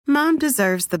Mom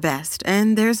deserves the best,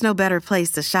 and there's no better place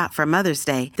to shop for Mother's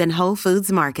Day than Whole Foods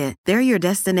Market. They're your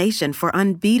destination for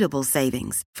unbeatable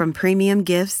savings, from premium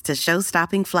gifts to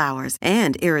show-stopping flowers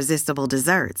and irresistible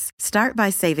desserts. Start by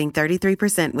saving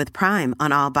 33% with Prime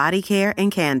on all body care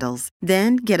and candles.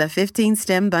 Then get a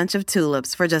 15-stem bunch of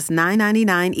tulips for just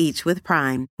 $9.99 each with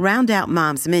Prime. Round out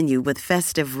Mom's menu with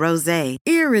festive rosé,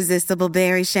 irresistible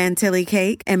berry chantilly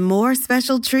cake, and more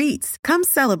special treats. Come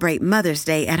celebrate Mother's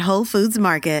Day at Whole Foods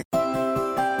Market.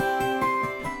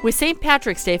 With St.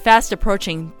 Patrick's Day fast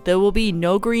approaching, there will be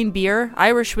no green beer,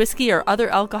 Irish whiskey, or other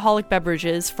alcoholic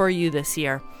beverages for you this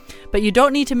year. But you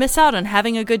don't need to miss out on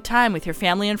having a good time with your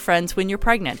family and friends when you're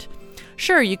pregnant.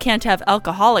 Sure, you can't have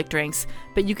alcoholic drinks,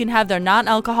 but you can have their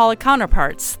non-alcoholic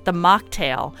counterparts, the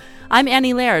Mocktail. I'm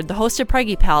Annie Laird, the host of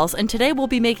Preggy Pals, and today we'll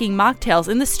be making mocktails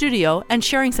in the studio and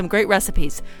sharing some great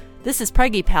recipes. This is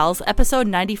Preggy Pals, episode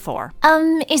 94.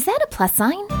 Is that a plus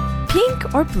sign?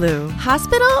 Pink or blue?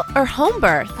 Hospital or home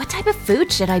birth? What type of food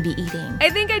should I be eating? I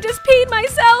think I just peed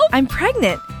myself. I'm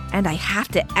pregnant, and I have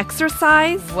to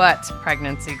exercise. What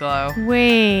pregnancy glow?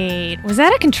 Wait, was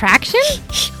that a contraction?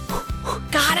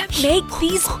 Gotta make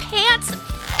these pants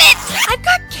fit. I've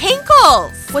got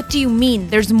kinkles. What do you mean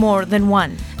there's more than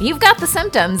one? You've got the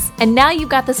symptoms, and now you've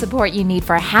got the support you need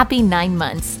for a happy 9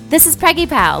 months. This is Preggy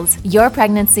Pals, your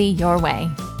pregnancy, your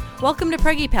way. Welcome to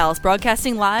Preggy Pals,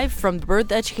 broadcasting live from the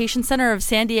Birth Education Center of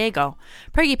San Diego.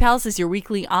 Preggy Pals is your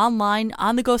weekly online,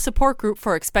 on-the-go support group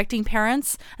for expecting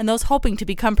parents and those hoping to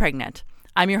become pregnant.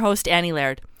 I'm your host, Annie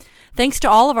Laird. Thanks to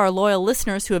all of our loyal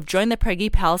listeners who have joined the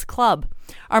Preggy Pals Club.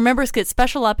 Our members get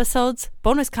special episodes,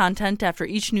 bonus content after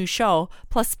each new show,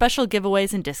 plus special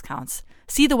giveaways and discounts.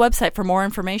 See the website for more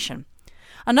information.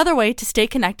 Another way to stay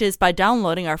connected is by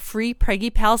downloading our free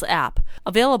Preggy Pals app,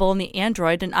 available in the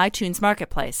Android and iTunes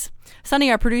marketplace.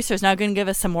 Sunny, our producer, is now going to give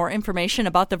us some more information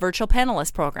about the virtual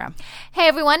panelist program. Hey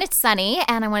everyone, it's Sunny,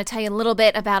 and I want to tell you a little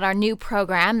bit about our new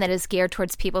program that is geared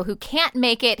towards people who can't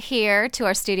make it here to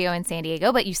our studio in San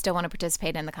Diego, but you still want to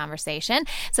participate in the conversation.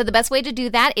 So the best way to do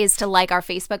that is to like our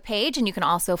Facebook page, and you can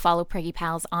also follow Preggy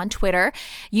Pals on Twitter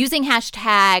using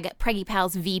hashtag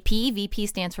PreggyPalsVP. VP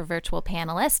stands for Virtual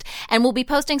Panelist, and we'll be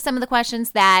posting some of the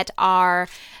questions that our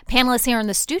panelists here in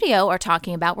the studio are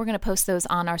talking about. We're going to post those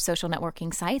on our social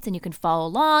networking sites, and you can follow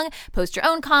along, post your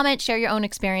own comments, share your own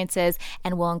experiences,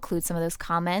 and we'll include some of those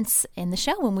comments in the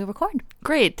show when we record.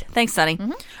 Great. Thanks, Sunny.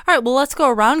 All right, well, let's go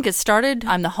around, get started.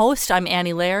 I'm the host. I'm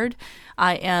Annie Laird.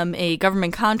 I am a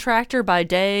government contractor by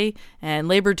day and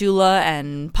labor doula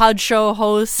and pod show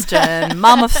host and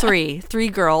mom of three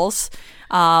girls.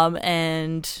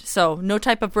 And so no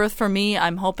type of birth for me.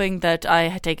 I'm hoping that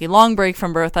I take a long break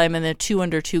from birth. I'm in the 2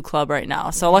 under 2 club right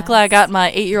now. So luckily I got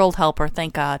my 8-year-old helper,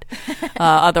 thank God.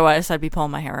 Otherwise I'd be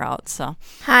pulling my hair out. So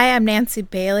hi, I'm Nancy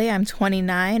Bailey. I'm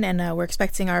 29 and we're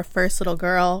expecting our first little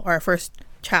girl, or our first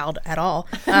child at all,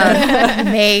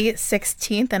 May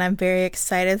 16th, and I'm very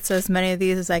excited. So as many of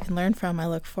these as I can learn from, I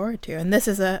look forward to. And this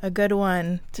is a good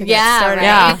one to get started.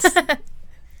 Right.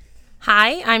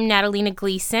 Hi, I'm Natalina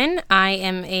Gleason. I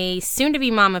am a soon-to-be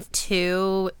mom of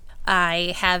 2.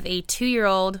 I have a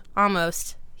 2-year-old,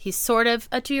 almost. He's sort of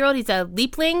a 2-year-old. He's a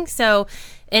leapling, so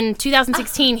in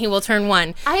 2016 he will turn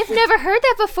 1. I have never heard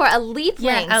that before, a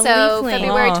leapling. Yeah, a so leapling.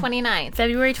 February 29th.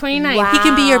 February 29th. Wow. he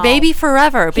can be your baby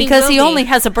forever because he only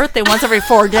has a birthday once every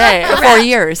 4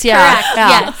 years. Yeah. Correct.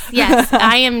 Yeah. Yes.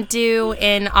 I am due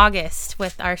in August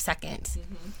with our second.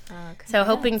 So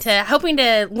hoping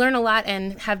to learn a lot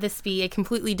and have this be a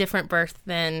completely different birth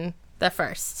than the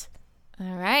first.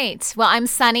 All right. Well, I'm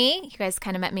Sunny. You guys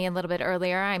kind of met me a little bit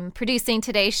earlier. I'm producing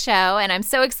today's show, and I'm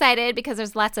so excited because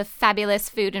there's lots of fabulous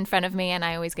food in front of me, and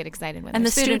I always get excited when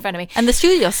there's food in front of me. And the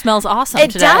studio smells awesome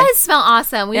It today. does smell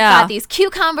awesome. We've got these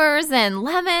cucumbers and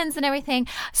lemons and everything.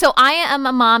 So I am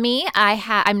a mommy.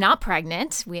 I'm not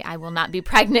pregnant. I will not be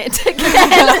pregnant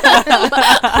again.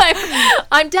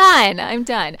 I'm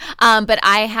done. But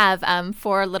I have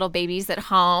 4 little babies at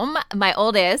home. My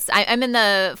oldest, I'm in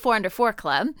the 4 under 4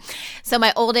 club. So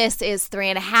my oldest is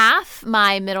 3.5.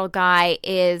 My middle guy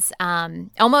is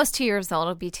almost 2 years old.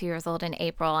 He'll be 2 years old in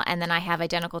April. And then I have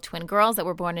identical twin girls that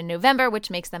were born in November, which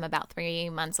makes them about 3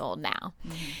 months old now.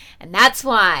 And that's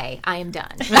why I am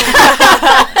done.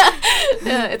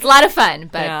 It's a lot of fun,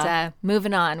 but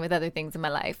moving on with other things in my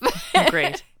life.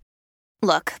 Great.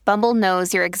 Look, Bumble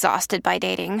knows you're exhausted by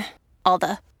dating. All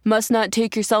the must not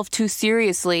take yourself too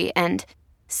seriously and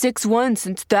 6'1"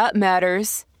 since that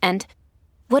matters. And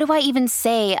what do I even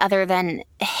say other than,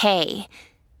 hey?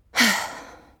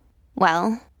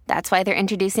 Well, that's why they're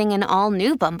introducing an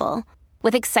all-new Bumble,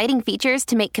 with exciting features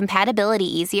to make compatibility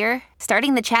easier,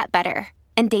 starting the chat better,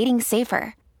 and dating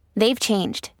safer. They've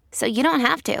changed, so you don't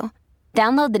have to.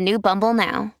 Download the new Bumble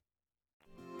now.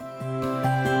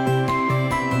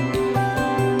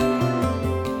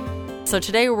 So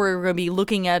today we're going to be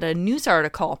looking at a news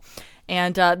article,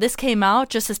 and this came out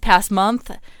just this past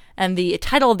month, and the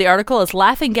title of the article is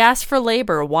Laughing Gas for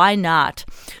Labor, Why Not?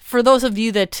 For those of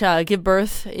you that give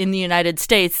birth in the United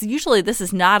States, usually this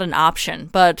is not an option,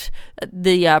 but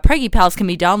the Preggy Pals can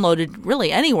be downloaded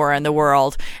really anywhere in the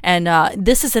world, and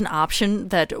this is an option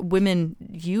that women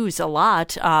use a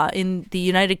lot in the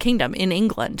United Kingdom, in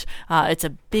England. It's a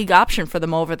big option for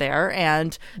them over there,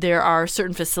 and there are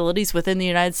certain facilities within the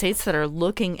United States that are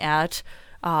looking at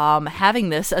having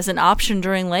this as an option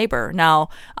during labor. Now,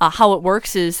 how it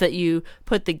works is that you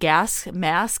put the gas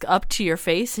mask up to your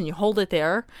face and you hold it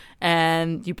there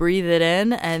and you breathe it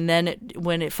in, and then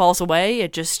when it falls away,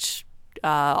 it just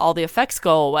all the effects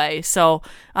go away. So,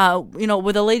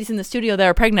 with the ladies in the studio that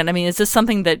are pregnant, I mean, is this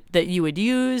something that you would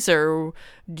use, or,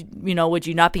 would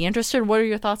you not be interested? What are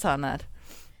your thoughts on that?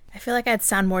 I feel like I'd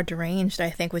sound more deranged, I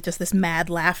think, with just this mad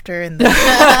laughter. And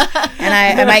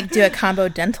I might do a combo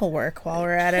dental work while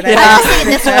we're at it. Yeah.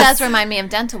 This does remind me of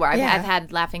dental work. I've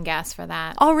had laughing gas for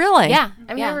that. Oh, really? Yeah.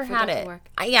 I've never had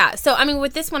it. So, I mean,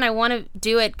 with this one, I want to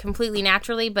do it completely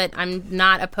naturally, but I'm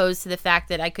not opposed to the fact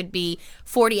that I could be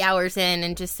 40 hours in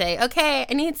and just say, okay,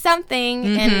 I need something.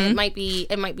 Mm-hmm. And it might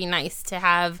be nice to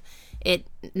have it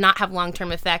not have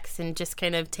long-term effects and just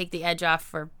kind of take the edge off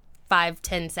for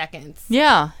 5-10 seconds.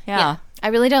 Yeah. I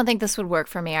really don't think this would work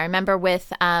for me. I remember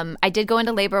I did go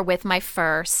into labor with my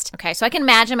first. Okay, so I can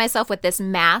imagine myself with this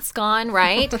mask on,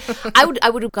 right? I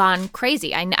would have gone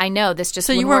crazy. I know this just.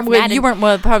 So you weren't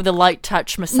with part of the light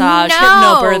touch massage, no,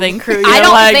 hypnobirthing crew. I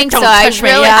don't think so. I don't think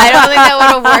that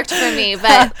would have worked for me.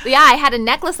 But yeah, I had a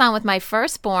necklace on with my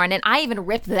firstborn, and I even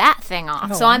ripped that thing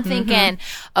off. So I'm thinking,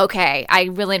 okay, I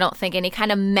really don't think any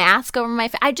kind of mask over my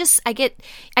face. I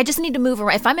just need to move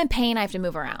around. If I'm in pain, I have to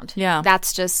move around. Yeah,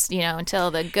 that's just until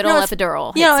the good old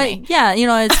epidural hits me. Yeah,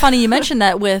 it's funny you mentioned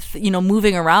that with,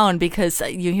 moving around, because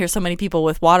you hear so many people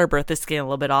with water birth. This is getting a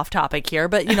little bit off topic here,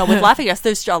 but, with laughing gas,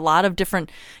 there's a lot of different,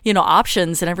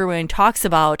 options, and everyone talks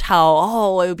about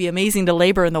how, it would be amazing to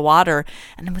labor in the water.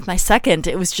 And then with my second,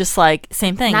 it was just like,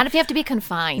 same thing. Not if you have to be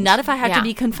confined. Not if I had to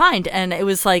be confined. And it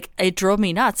was like, it drove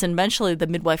me nuts. And eventually the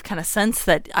midwife kind of sensed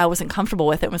that I wasn't comfortable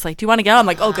with it and was like, do you want to go? I'm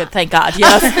like, oh, good, thank God.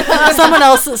 Yes.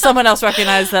 someone else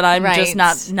recognized that I'm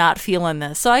just not feeling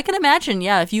this. So I can imagine,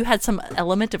 if you had some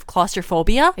element of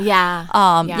claustrophobia,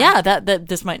 that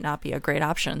this might not be a great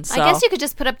option. So. I guess you could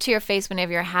just put up to your face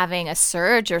whenever you're having a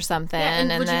surge or something. Yeah,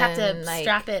 and would you have to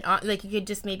strap it on? Like, you could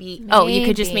just maybe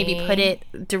put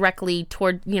it directly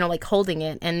toward, like holding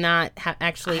it and not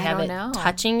actually have it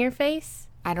touching your face.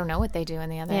 I don't know what they do in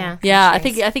the other. Yeah. I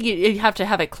think you have to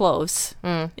have it close.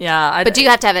 Yeah, but do you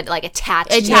have to have it like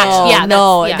attached?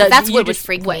 No, that's what would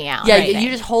freak me out. Yeah, you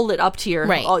just hold it up to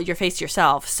your face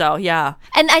yourself. So yeah,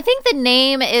 and I think the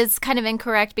name is kind of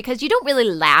incorrect because you don't really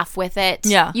laugh with it.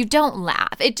 Yeah, you don't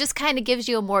laugh. It just kind of gives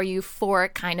you a more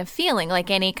euphoric kind of feeling,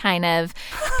 like any kind of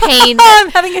pain.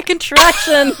 I'm having a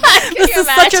contraction. This is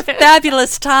such a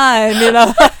fabulous time,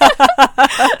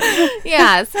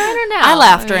 Yeah, so I don't know. I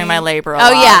laugh during my labor.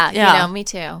 Oh yeah, me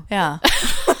too. Yeah.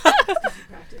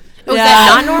 Was that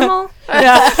not normal?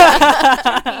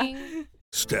 Yeah.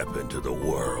 Step into the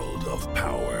world of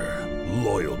power,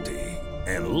 loyalty,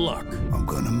 and luck. I'm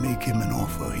gonna make him an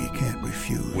offer he can't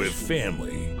refuse. With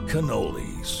family,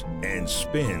 cannolis, and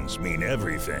spins mean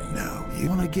everything. Now, you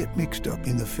wanna get mixed up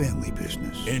in the family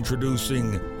business.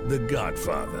 Introducing The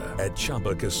Godfather at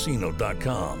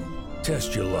ChumbaCasino.com.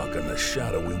 Test your luck in the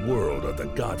shadowy world of The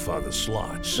Godfather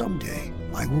slot. Someday,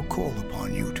 I will call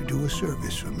upon you to do a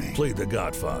service for me. Play The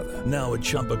Godfather, now at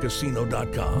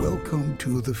ChumbaCasino.com. Welcome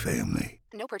to the family.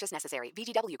 No purchase necessary.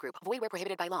 VGW Group. Void where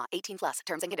prohibited by law. 18+.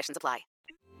 Terms and conditions apply.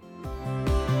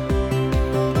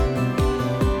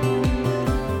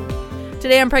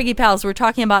 Today on Preggy Pals, we're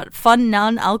talking about fun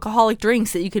non-alcoholic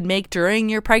drinks that you can make during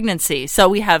your pregnancy. So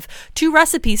we have 2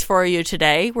 recipes for you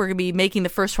today. We're going to be making the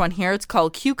first one here. It's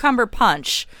called Cucumber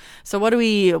Punch. So what do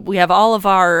we have all of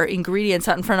our ingredients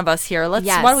out in front of us here. Why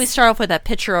don't we start off with that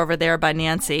picture over there by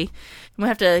Nancy. We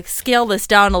have to scale this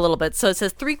down a little bit. So it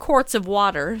says 3 quarts of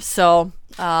water. So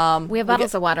we have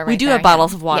bottles of water right We do there, have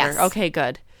bottles of water. Yes. Okay,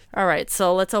 good. All right,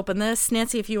 so let's open this.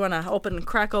 Nancy, if you want to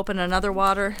crack open another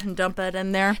water and dump it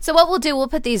in there. So what we'll do, we'll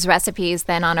put these recipes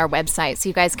then on our website so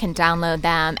you guys can download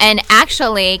them. And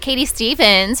actually, Katie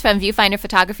Stevens from Viewfinder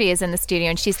Photography is in the studio,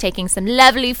 and she's taking some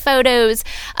lovely photos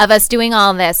of us doing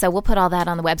all this. So we'll put all that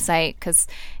on the website because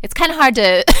it's kind of hard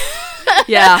to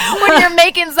Yeah. When you're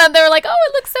making something, we're like, oh,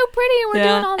 it looks so pretty, and we're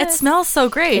doing all It this. smells so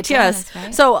great. It Yes. does,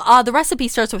 right? So the recipe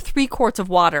starts with 3 quarts of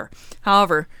water.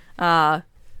 However,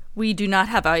 we do not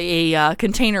have a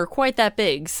container quite that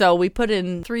big, so we put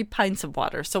in 3 pints of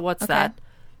water. So what's that?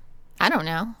 I don't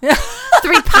know.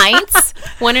 3 pints?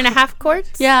 1.5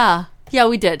 quarts? Yeah. Yeah,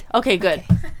 we did. Okay, good.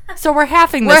 So we're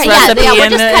halving this recipe. We're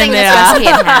just cutting this recipe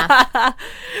in half.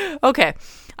 Okay.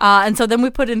 And so then we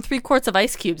put in 3 quarts of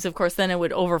ice cubes. Of course, then it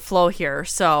would overflow here.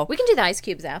 So We can do the ice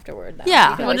cubes afterward, though.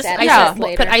 Yeah. We can We'll always just add ice ice it. We'll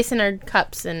later. put ice in our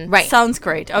cups and Right. Sounds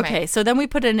great. Okay, Right. so then we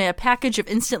put in a package of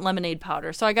instant lemonade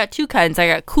powder. So I got 2 kinds. I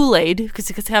got Kool-Aid, because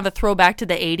it's kind of a throwback to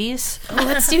the 80s. Oh,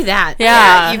 let's do that.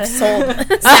 Yeah. You've sold.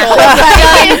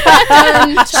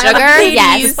 Sugar?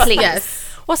 Yes, please. Yes.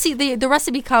 Well, see, the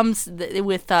recipe comes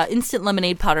with instant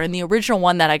lemonade powder, and the original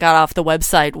one that I got off the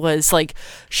website was like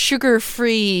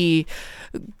sugar-free,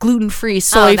 gluten-free,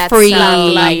 soy-free.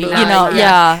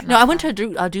 Yeah. No, I went to a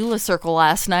doula circle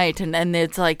last night, and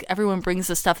it's like everyone brings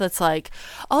the stuff that's like,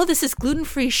 oh, this is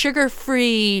gluten-free,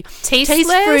 sugar-free, Tasteless?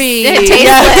 taste-free.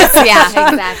 Tasteless. Yeah,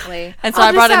 exactly. And so I'll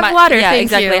I brought just in have my water, Yeah, thank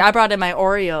exactly. you. I brought in my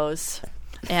Oreos,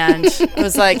 and it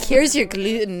was like, here's your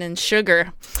gluten and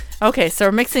sugar. Okay, so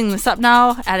we're mixing this up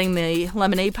now, adding the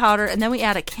lemonade powder, and then we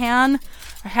add a can,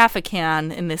 or half a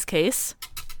can in this case,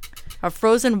 of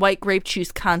frozen white grape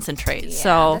juice concentrate. Yeah,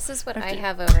 so this is what I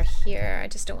have over here. I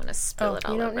just don't want to spill it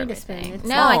all you don't over need to everything. spill it. It's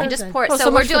No, I all can just frozen. pour it. Oh, So, so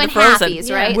we're much for the doing frozen. halfies,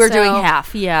 Yeah. right? We're So- doing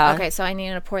half, yeah. Okay, so I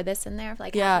need to pour this in there,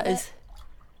 like Yeah, half of it?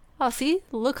 Oh, see?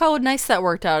 Look how nice that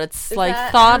worked out. It's like that-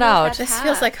 I thought don't know if out. that's This half.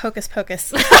 feels like hocus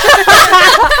pocus. We're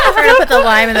gonna put the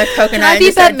lime in the coconut. Can I and be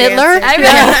just start Bette Midler? dancing.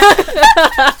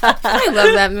 I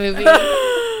love that movie.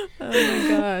 Oh my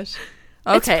gosh.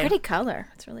 Okay. It's a pretty color.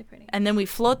 It's really pretty. And then we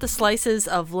float the slices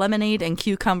of lemonade and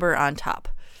cucumber on top.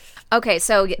 Okay,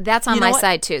 so that's on You know my what?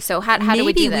 side too. So how do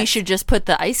we do Maybe this? we should just put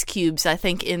the ice cubes, I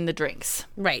think, in the drinks.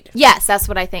 Right. Yes, that's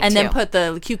what I think And too. then put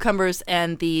the cucumbers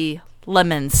and the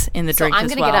lemons in the so drink I'm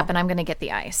as gonna well. get up and I'm gonna get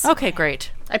the ice. Okay, great.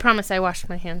 I promise I washed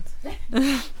my hands.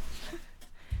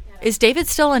 Is David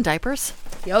still in diapers?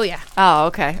 Oh, yeah. Oh,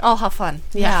 okay. Oh, how fun.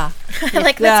 Yeah.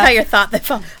 Like that's how your thought that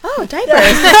fell. Oh,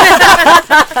 diapers.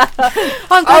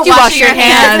 Oh, I'm glad you wash your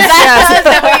hands. Is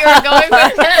that what you were going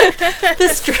with?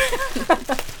 This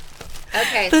drink,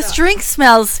 Okay, this drink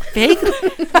smells vaguely.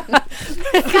 It's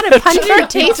got a pungent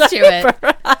taste to it.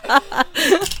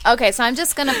 okay, so I'm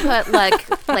just gonna put like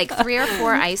 3 or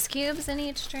 4 ice cubes in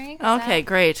each drink. Okay,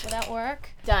 great. Will that work?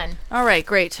 Done. All right,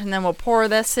 great. And then we'll pour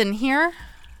this in here.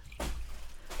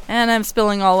 And I'm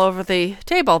spilling all over the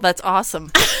table. That's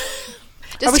awesome.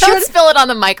 Just don't spill it on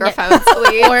the microphone,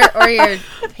 please. or your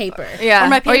paper. Yeah, Or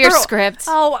my or your paper. script.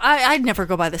 Oh, I'd never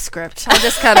go by the script. I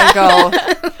just kind of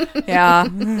go, yeah.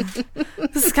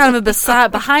 This is kind of a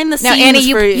behind the scenes. Now,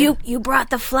 Annie, for you brought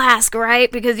the flask,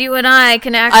 right? Because you and I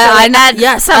can actually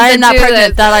yes, I something am not to pregnant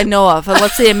this. that I know of. And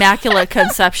let's say immaculate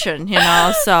conception,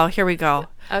 So here we go.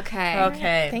 Okay.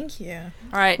 Okay. Thank you.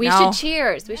 All right. We now, should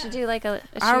cheers. We should do like a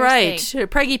cheers all right. thing.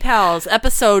 Preggy Pals,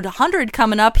 episode 100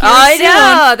 coming up here I soon.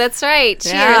 know. That's right.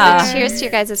 Cheers. Yeah. And cheers to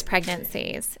your guys'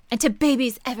 pregnancies. And to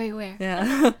babies everywhere.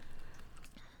 Yeah.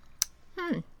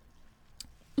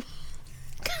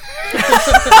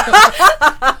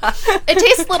 It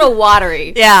tastes a little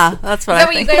watery. Yeah, that's what Is that I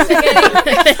what you think.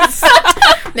 guys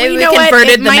are getting? Maybe You we know what?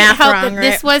 converted It the might math help wrong, that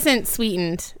right? this wasn't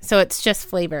sweetened, so it's just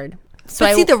flavored. So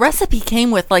But see, the recipe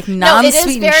came with like it is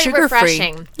non-sweet and very sugar-free.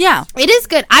 refreshing. Yeah. it is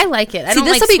good. I like it. I See, don't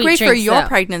this like will be sweet great for drinks, your though.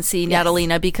 pregnancy,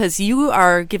 Natalina, because you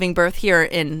are giving birth here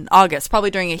in August, probably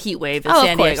during a heat wave in Oh,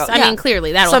 San of course. Diego. I mean,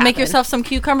 clearly that'll So make happen. yourself some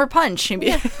cucumber punch.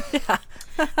 Yeah.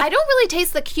 I don't really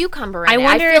taste the cucumber in I it.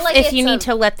 wonder feel like if it's you a- need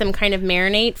to let them kind of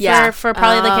marinate Yeah. for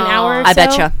probably like an hour or so. I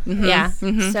betcha. Mhm.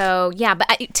 Yeah. So, yeah, but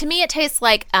to me it tastes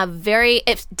like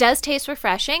it does taste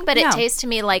refreshing, but Yeah. it tastes to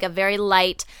me like a very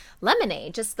light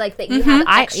lemonade, just like that you have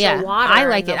extra water. I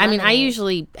like in it. the I mean, I lemonade.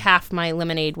 usually half my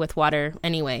lemonade with water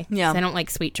anyway. Yeah. 'Cause I don't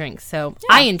like sweet drinks, so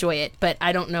I enjoy it. But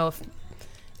I don't know if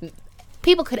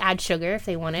people could add sugar if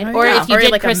they wanted, Oh, or yeah. if you Or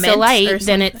did like a Crystal mint or Light, then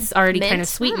something. it's already kind Mint? of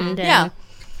sweetened. And, Yeah.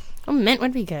 oh, mint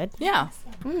would be good. Yeah.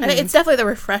 I think it's definitely the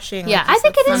refreshing. Yeah. like I you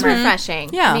think said, it is summer. refreshing.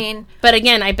 Yeah. I mean, But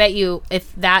again, I bet you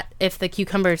if the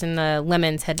cucumbers and the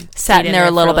lemons had Sat stayed in there a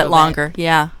for little bit longer.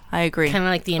 Yeah, I agree. kind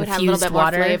of like the it would have a infused little bit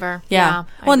water. more flavor. Yeah.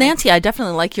 I Well, agree. Nancy, I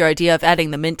definitely like your idea of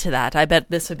adding the mint to that. I bet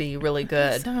this would be really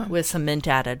good So. with some mint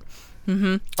added.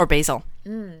 Mm-hmm. Or basil.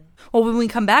 Well, when we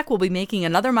come back, we'll be making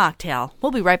another mocktail.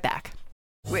 We'll be right back.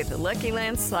 With the Lucky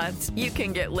Land Slots, you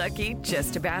can get lucky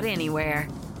just about anywhere.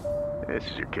 This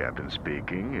is your captain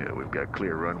speaking. We've got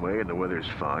clear runway and the weather's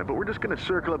fine, but we're just going to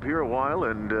circle up here a while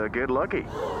and get lucky.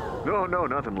 No,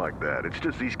 nothing like that. It's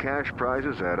just these cash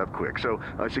prizes add up quick. So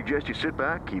I suggest you sit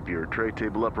back, keep your tray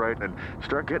table upright, and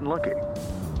start getting lucky.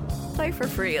 Play for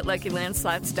free at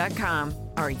LuckyLandSlots.com.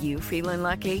 Are you feeling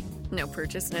lucky? No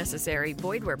purchase necessary.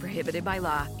 Void where prohibited by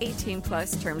law. 18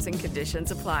 plus terms and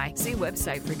conditions apply. See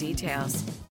website for details.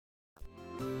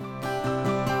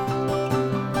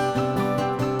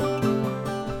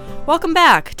 Welcome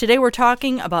back. Today we're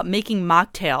talking about making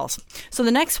mocktails. So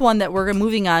the next one that we're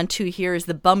moving on to here is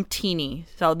the Bumptini.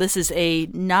 So this is a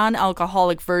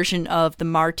non-alcoholic version of the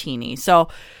martini. So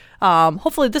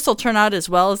hopefully this will turn out as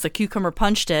well as the cucumber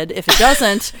punch did. If it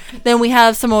doesn't, then we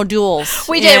have some O'Douls.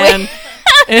 We did.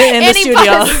 In the studio.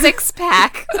 Bought a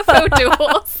 6-pack of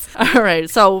O'Douls. All right.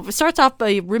 So it starts off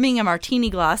by rimming a martini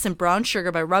glass in brown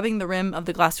sugar by rubbing the rim of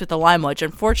the glass with a lime wedge.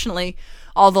 Unfortunately,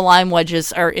 all the lime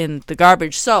wedges are in the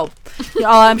garbage. So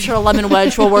I'm sure a lemon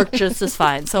wedge will work just as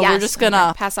fine. So we're just going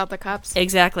to pass out the cups.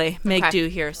 Exactly. Make do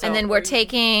here. So. And then we're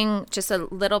taking just a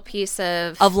little piece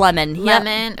of lemon.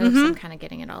 Lemon. Oops, I'm kind of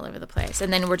getting it all over the place.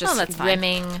 And then we're just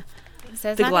rimming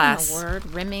Says the that glass. in the word,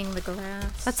 rimming the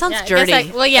glass. That sounds dirty.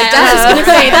 It does. I was going to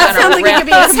say, that sounds like it could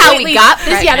be that's how we got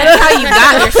this. Yeah, that's how you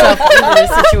got yourself into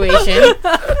this situation.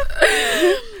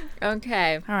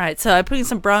 Okay. All right. So I'm putting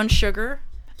some brown sugar.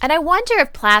 And I wonder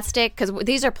if plastic, because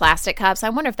these are plastic cups, I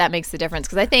wonder if that makes the difference.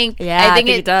 Because I think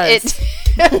it does.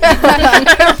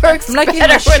 It works I'm not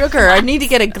getting sugar. I need to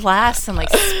get a glass and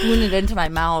spoon it into my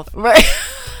mouth. Right.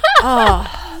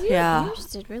 Oh, yeah. Yours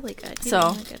did really good. You did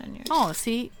really good on yours.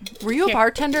 See, were you a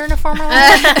bartender in a former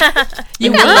life?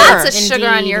 You got lots of sugar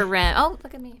on your rim. Oh,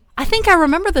 look at me. I think I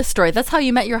remember this story. That's how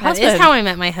you met your husband. That is how I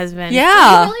met my husband.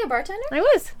 Yeah. Were you really a bartender? I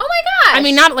was. Oh my gosh. I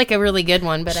mean, not like a really good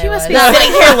one, but she I was. Must be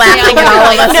sitting here laughing at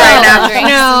all of us right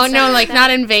now. No, not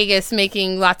in Vegas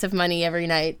making lots of money every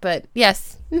night, but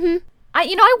yes. Mm-hmm.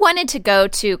 I wanted to go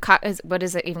to, what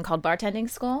is it even called, bartending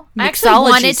school?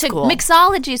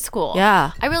 Mixology school.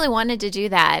 Yeah. I really wanted to do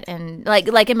that, and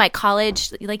like in my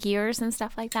college years and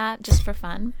stuff like that, just for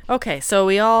fun. Okay, so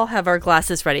we all have our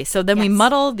glasses ready. So then we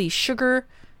muddle the sugar,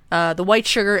 the white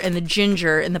sugar, and the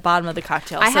ginger in the bottom of the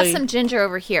cocktail. I have some ginger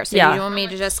over here, so you want me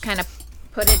to just kind of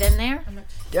put it in there?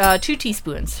 2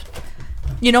 teaspoons.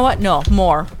 You know what? No,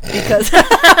 more. Because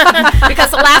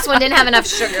the last one didn't have enough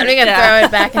sugar. We're going to throw it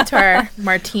back into our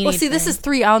martini. Well, see, this is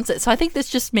 3 ounces, so I think this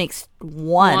just makes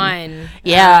 1. 1.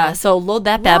 Yeah, so load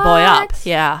that bad boy up.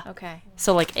 Yeah. Okay.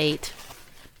 So 8.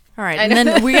 All right, and then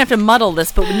we're going to have to muddle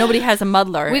this, but nobody has a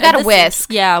muddler. We got a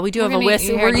whisk. Yeah, we do have a whisk.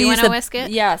 Do you want to whisk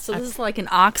it? Yeah, so this is like an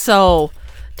OXO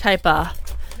type of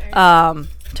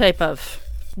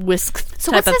whisk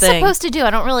so type of thing. what's this supposed to do? I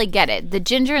don't really get it. The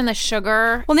ginger and the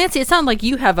sugar. Well, Nancy, it sounds like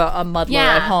you have a muddler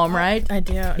at home, right? I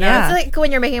do. No, it's like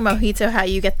when you're making a mojito, how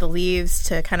you get the leaves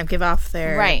to kind of give off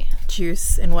their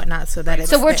juice and whatnot, so that it's.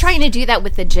 So we're trying to do that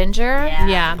with the ginger.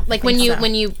 Yeah. Like when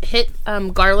you hit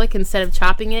garlic instead of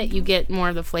chopping it, you get more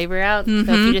of the flavor out. Mm-hmm.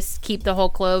 So if you just keep the whole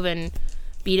clove and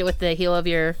beat it with the heel of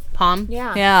your palm.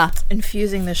 Yeah.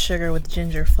 Infusing the sugar with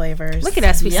ginger flavors. Look at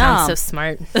us. We sound so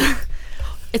smart.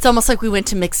 It's almost like we went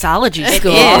to mixology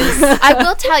school. It is. I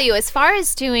will tell you, as far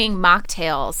as doing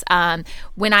mocktails,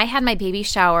 when I had my baby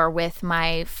shower with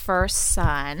my first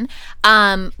son,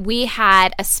 we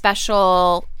had a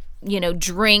special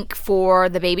drink for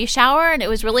the baby shower, and it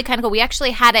was really kind of cool. We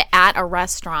actually had it at a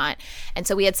restaurant, and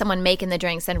so we had someone making the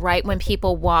drinks, and right when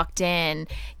people walked in,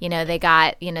 they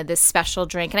got this special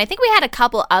drink, and I think we had a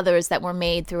couple others that were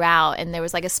made throughout, and there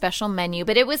was a special menu,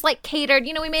 but it was catered.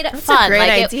 We made it fun. A great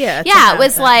idea. It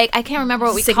was I can't remember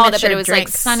what we called it, but it was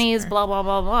drinks. Sonny's blah blah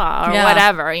blah blah or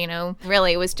whatever.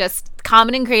 Really, it was just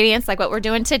common ingredients like what we're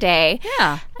doing today.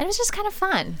 Yeah, and it was just kind of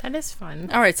fun. That is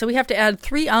fun. All right, so we have to add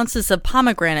 3 ounces of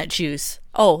pomegranate juice.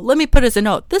 Oh, let me put as a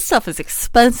note. This stuff is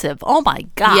expensive. Oh my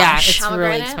gosh. Yeah, it's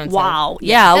really expensive. Wow.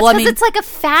 Yeah. That's because it's like a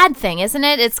fad thing, isn't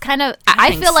it? It's kind of,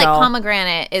 I feel like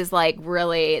pomegranate is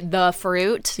really the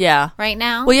fruit right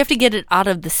now. Well, you have to get it out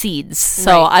of the seeds.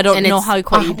 So I don't know how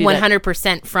quite you do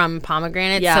 100% from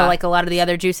pomegranate. Yeah. So a lot of the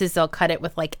other juices, they'll cut it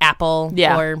with apple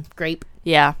or grape.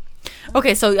 Yeah.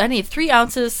 Okay, so I need 3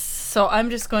 ounces. So I'm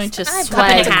just going to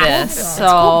swag this. So it's a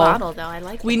cool bottle, though. I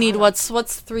like. We need what's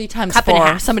 3 times cup 4? And a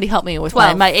half. Somebody help me with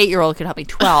 12. my 8-year-old could help me.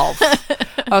 12.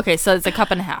 Okay, so it's a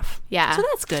cup and a half. Yeah, so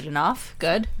that's good enough.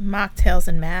 Good. Mocktails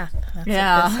and math.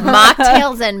 That's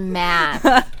mocktails and math.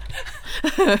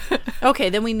 Okay,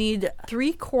 then we need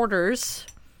 3/4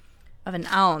 of an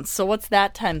ounce. So what's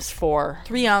that times 4?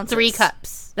 3 ounces. 3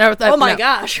 cups. Oh my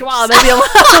gosh! Wow, that'd be a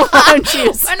lot of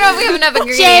juice. I don't know if we have enough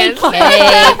ingredients.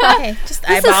 Okay, just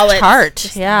eyeball it.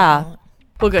 Tart. Yeah.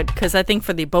 Well, good, because I think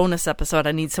for the bonus episode,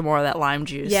 I need some more of that lime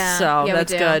juice. Yeah, so yeah,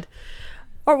 that's good.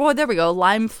 Oh, well, there we go.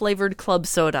 Lime-flavored club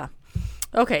soda.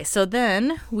 Okay, so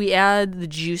then we add the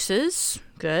juices.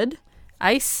 Good.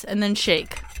 Ice, and then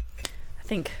shake. I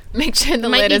think. Make sure the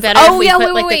might lid be is... better Oh, if we yeah,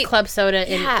 put wait. the club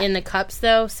soda in the cups,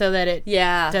 though, so that it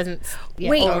doesn't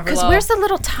Wait, because overflow. where's the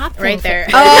little top thing? Right there.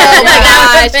 Oh,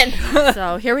 my gosh.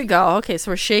 So here we go. Okay,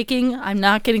 so we're shaking. I'm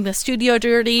not getting the studio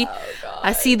dirty.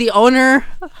 I see the owner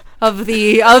of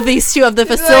the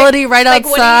facility right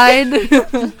outside.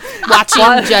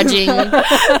 Watching, judging.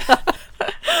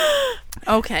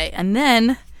 Okay, and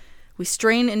then we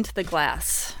strain into the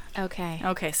glass.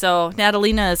 Okay, so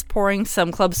Natalina is pouring some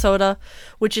club soda,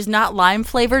 which is not lime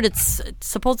flavored. It's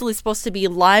supposedly supposed to be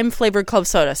lime flavored club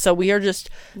soda. So we are just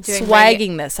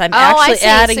swagging this. I'm actually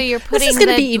adding. So you're putting this is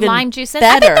gonna the be even lime juice in.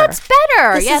 better. I think that's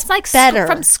better. This is it's like better.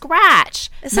 from scratch.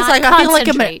 This not is like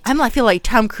I feel like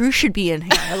Tom Cruise should be in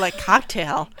here. Like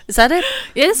cocktail. Is that it?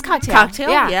 It is cocktail. Cocktail.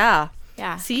 Yeah.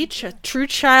 See, true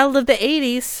child of the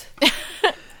 80s.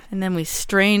 And then we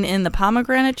strain in the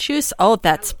pomegranate juice. Oh,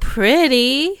 that's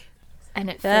pretty. And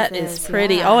it That fizzes, is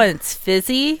pretty. yeah. Oh, and it's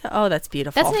fizzy. Oh, that's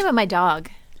beautiful. That's the name of my dog.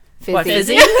 Fizzy. What,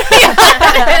 fizzy?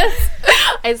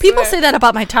 I People swear. say that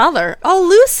about my toddler. Oh,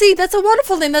 Lucy, that's a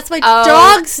wonderful name. That's my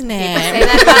dog's name. Say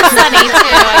that about Sunny, too.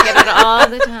 I get it all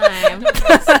the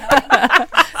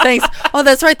time. Thanks. Oh,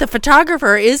 that's right. The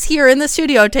photographer is here in the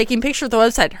studio taking pictures of the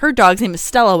website. Her dog's name is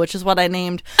Stella, which is what I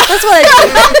named. That's what I do.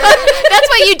 That's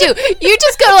what you do. You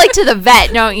just go to the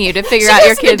vet, don't you, to figure out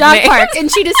your kid's dog name. park,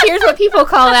 and she just hears what people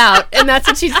call out, and that's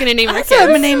what she's going to name her That's what I'm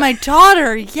kids. going to name my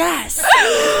daughter. Yes.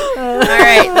 All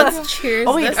right, let's cheers.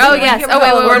 Oh, wait. this. Oh, yes. Oh,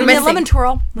 wait, we're We need a missing. lemon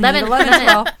twirl. We need a Lemon.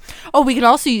 twirl. Oh, we can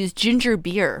also use ginger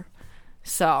beer.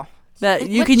 So that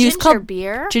you What, can use ginger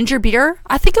beer? Ginger beer?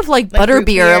 I think of like butter root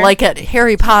beer, beer? like at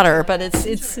Harry Potter, but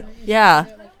it's yeah.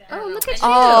 Oh, look at you.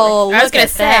 Oh, I was look gonna at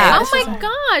say, that. Oh, my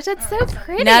gosh. That's so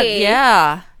pretty.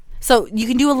 Yeah. So you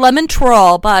can do a lemon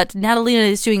twirl, but Natalina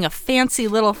is doing a fancy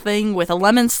little thing with a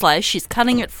lemon slice. She's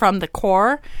cutting it from the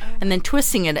core and then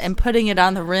twisting it and putting it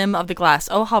on the rim of the glass.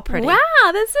 Oh, how pretty. Wow,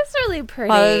 this is really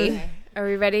pretty. Are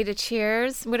we ready to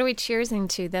cheers? What are we cheersing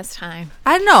to this time?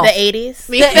 I don't know. The 80s.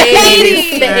 The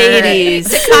 80s. The 80s.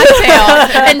 Cocktail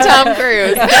and Tom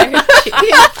Cruise.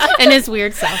 And his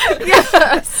weird self.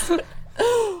 Yes.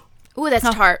 Ooh, that's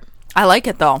tart. I like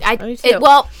it, though. I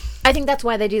think that's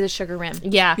why they do the sugar rim.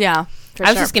 Yeah. Yeah.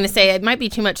 I was just going to say, it might be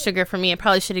too much sugar for me. I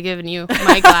probably should have given you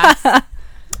my glass.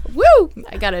 Woo!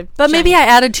 I got it. But maybe I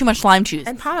added too much lime juice.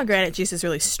 And pomegranate juice is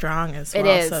really strong as well. It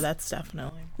is. So that's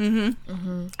definitely.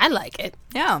 I like it.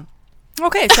 Yeah.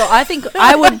 Okay, so I think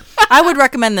I would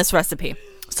recommend this recipe.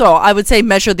 So I would say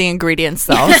measure the ingredients,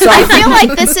 though. So I feel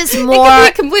like this is more... It could be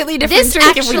a completely different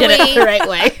drink if we did it the right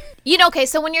way. You know, okay,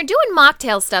 so when you're doing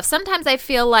mocktail stuff, sometimes I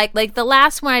feel like the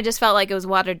last one, I just felt like it was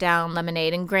watered down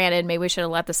lemonade. And granted, maybe we should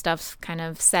have let the stuff kind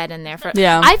of set in there.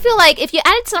 Yeah. I feel like if you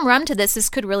added some rum to this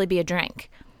could really be a drink.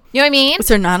 You know what I mean? is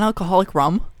there non-alcoholic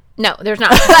rum? No, there's not.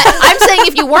 But I'm saying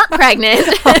if you weren't pregnant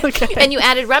and you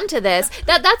added rum to this,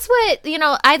 that's what,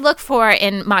 I look for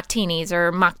in mocktinis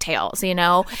or mocktails, I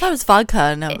thought it was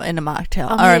vodka in a mocktail.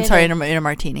 Oh, Or I'm maybe. sorry, in a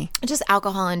martini. just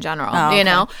alcohol in general, Oh,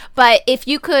 okay. But if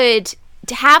you could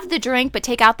have the drink but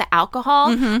take out the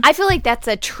alcohol, I feel like that's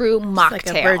a true mocktail. Like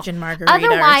a virgin margarita.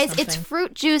 Otherwise, or it's something.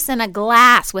 fruit juice in a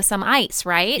glass with some ice,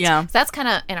 right? Yeah. So that's kind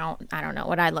of, I don't know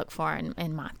what I look for in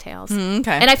mocktails.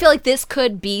 Okay. And I feel like this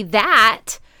could be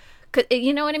that.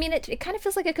 You know what I mean? It kind of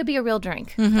feels like it could be a real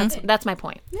drink. That's my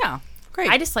point. Yeah. Great.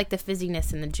 I just like the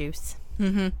fizziness in the juice.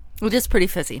 Well, it's pretty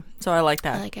fizzy, so I like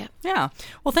that. I like it. Yeah.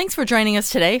 Well, thanks for joining us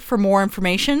today. For more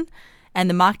information and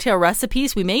the mocktail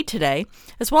recipes we made today,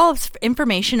 as well as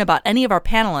information about any of our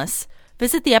panelists,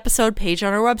 visit the episode page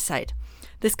on our website.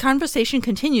 This conversation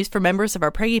continues for members of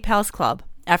our Preggy Pals Club.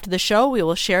 After the show, we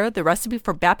will share the recipe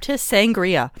for Baptist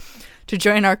Sangria. To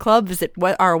join our club, visit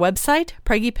our website,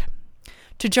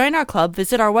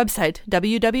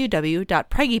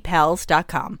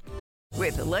 www.preggypals.com.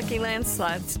 With the Lucky Land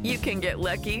Slots, you can get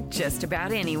lucky just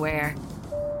about anywhere.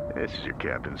 This is your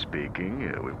captain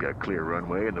speaking. We've got clear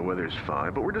runway and the weather's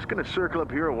fine, but we're just going to circle up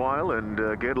here a while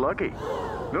and get lucky.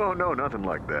 No, nothing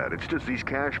like that. It's just these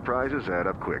cash prizes add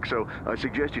up quick. So I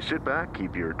suggest you sit back,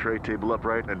 keep your tray table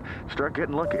upright, and start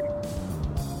getting lucky.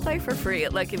 Play for free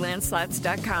at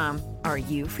LuckyLandSlots.com. Are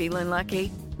you feeling lucky?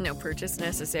 No purchase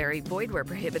necessary. Void where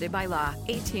prohibited by law.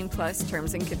 18 plus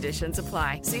terms and conditions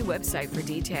apply. See website for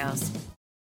details.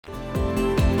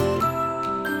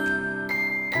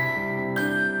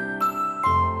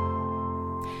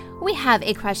 we have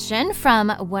a question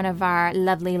from one of our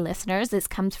lovely listeners. This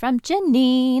comes from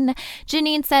Janine.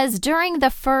 Janine says, during the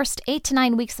first 8 to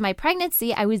 9 weeks of my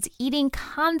pregnancy, I was eating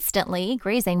constantly,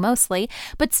 grazing mostly,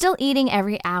 but still eating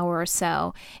every hour or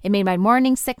so. It made my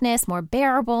morning sickness more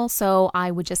bearable, so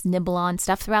I would just nibble on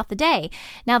stuff throughout the day.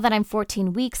 Now that I'm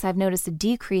 14 weeks, I've noticed a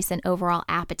decrease in overall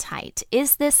appetite.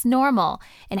 Is this normal?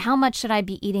 And how much should I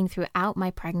be eating throughout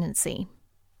my pregnancy?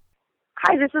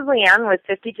 Hi, this is Leanne with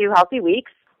 52 Healthy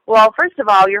Weeks. Well, first of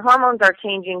all, your hormones are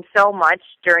changing so much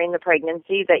during the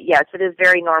pregnancy that, yes, it is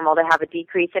very normal to have a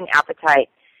decrease in appetite.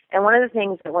 And one of the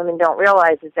things that women don't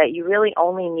realize is that you really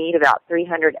only need about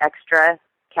 300 extra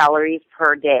calories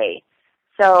per day.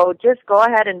 So just go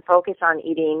ahead and focus on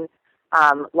eating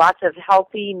lots of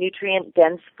healthy,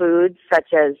 nutrient-dense foods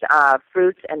such as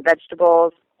fruits and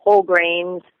vegetables, whole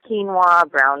grains, quinoa,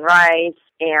 brown rice,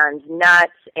 and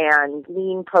nuts, and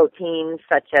lean proteins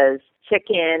such as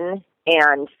chicken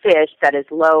and fish that is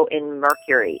low in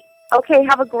mercury. Okay,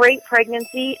 have a great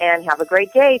pregnancy and have a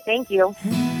great day. Thank you.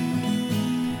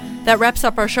 That wraps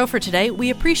up our show for today. We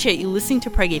appreciate you listening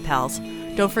to Preggy Pals.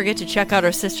 Don't forget to check out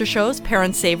our sister shows,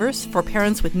 Parent Savers, for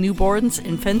parents with newborns,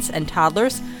 infants, and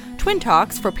toddlers, Twin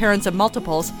Talks, for parents of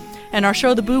multiples, and our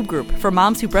show, The Boob Group, for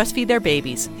moms who breastfeed their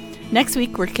babies. Next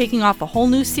week, we're kicking off a whole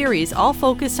new series all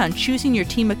focused on choosing your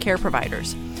team of care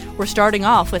providers. We're starting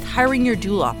off with hiring your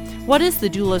doula. What is the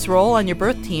doula's role on your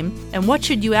birth team, and what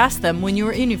should you ask them when you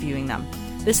are interviewing them?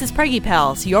 This is Preggy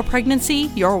Pals, your pregnancy,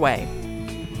 your way.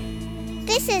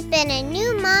 This has been a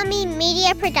New Mommy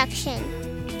Media production.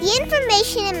 The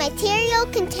information and material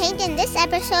contained in this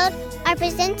episode are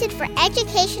presented for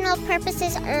educational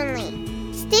purposes only.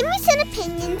 Statements and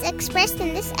opinions expressed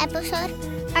in this episode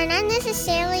are not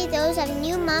necessarily those of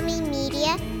New Mommy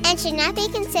Media and should not be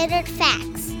considered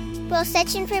facts. While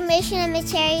such information and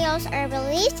materials are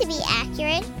believed to be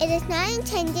accurate, it is not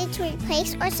intended to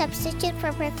replace or substitute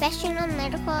for professional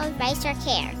medical advice or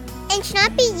care, and should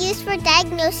not be used for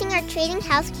diagnosing or treating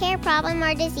healthcare problem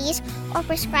or disease or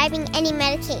prescribing any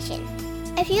medication.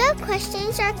 If you have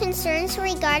questions or concerns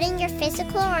regarding your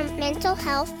physical or mental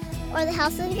health or the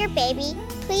health of your baby,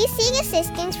 please seek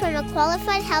assistance from a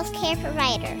qualified healthcare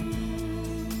provider.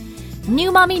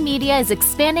 New Mommy Media is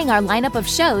expanding our lineup of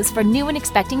shows for new and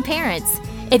expecting parents.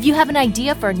 If you have an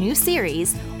idea for a new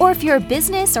series, or if you're a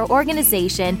business or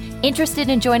organization interested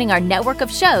in joining our network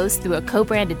of shows through a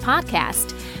co-branded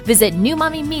podcast, visit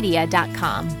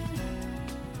newmommymedia.com.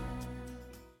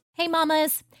 Hey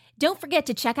mamas, don't forget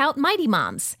to check out Mighty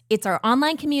Moms. It's our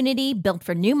online community built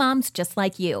for new moms just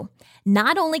like you.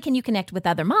 Not only can you connect with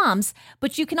other moms,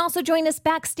 but you can also join us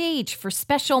backstage for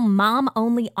special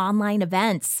mom-only online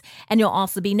events. And you'll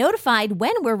also be notified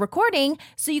when we're recording,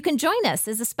 so you can join us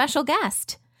as a special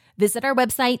guest. Visit our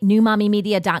website,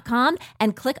 newmommymedia.com,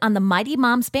 and click on the Mighty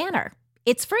Moms banner.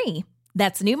 It's free.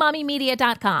 That's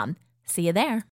newmommymedia.com. See you there.